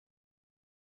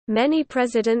Many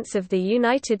presidents of the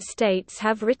United States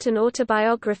have written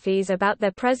autobiographies about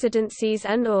their presidencies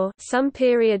and/or some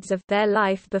periods of their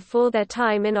life before their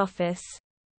time in office.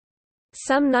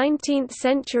 Some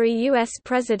 19th-century U.S.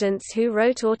 presidents who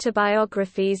wrote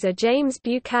autobiographies are James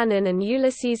Buchanan and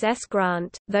Ulysses S.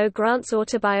 Grant, though Grant's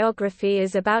autobiography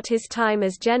is about his time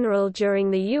as general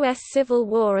during the U.S. Civil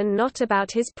War and not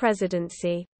about his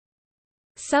presidency.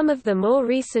 Some of the more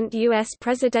recent U.S.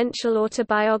 presidential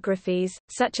autobiographies,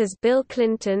 such as Bill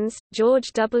Clinton's,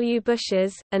 George W.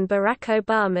 Bush's, and Barack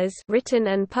Obama's, written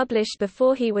and published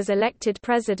before he was elected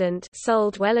president,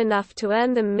 sold well enough to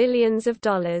earn them millions of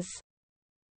dollars.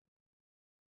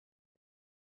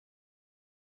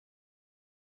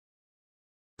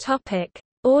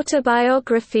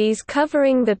 Autobiographies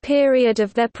covering the period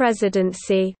of their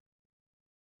presidency.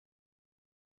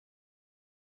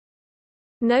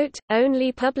 Note: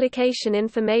 only publication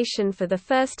information for the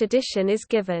first edition is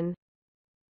given.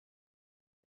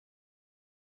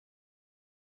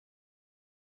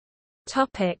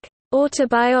 Topic: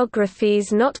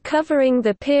 autobiographies not covering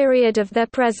the period of their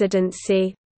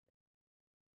presidency.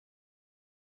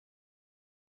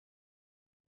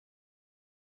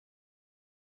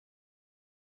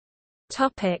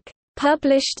 Topic: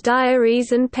 published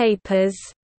diaries and papers.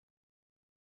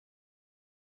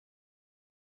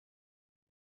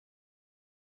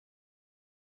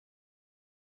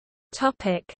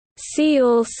 Topic: see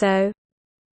also.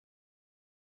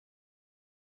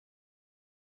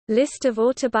 List of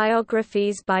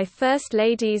autobiographies by First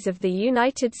Ladies of the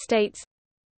United States.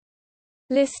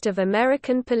 List of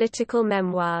American political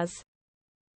memoirs.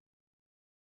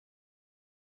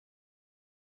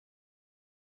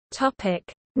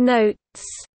 Topic: notes.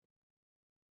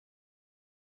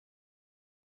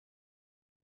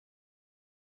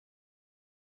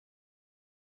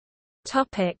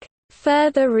 Topic: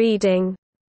 further reading.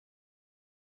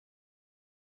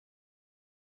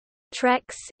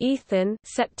 Trex, Ethan,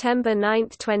 September 9,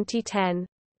 2010.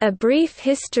 A Brief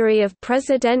History of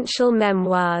Presidential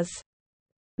Memoirs.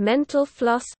 Mental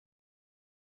Floss.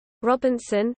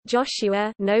 Robinson,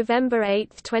 Joshua, November 8,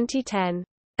 2010.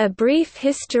 A Brief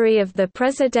History of the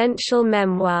Presidential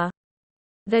Memoir.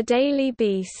 The Daily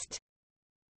Beast.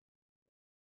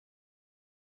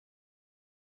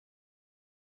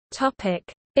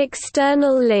 Topic: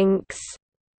 external links.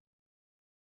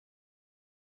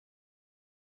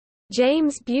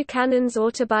 James Buchanan's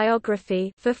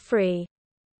autobiography for free.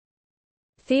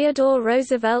 Theodore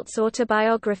Roosevelt's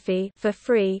autobiography for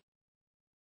free.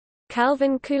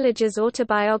 Calvin Coolidge's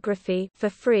autobiography for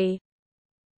free.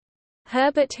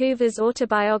 Herbert Hoover's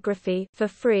autobiography for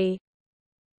free.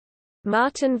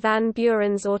 Martin Van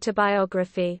Buren's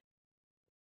autobiography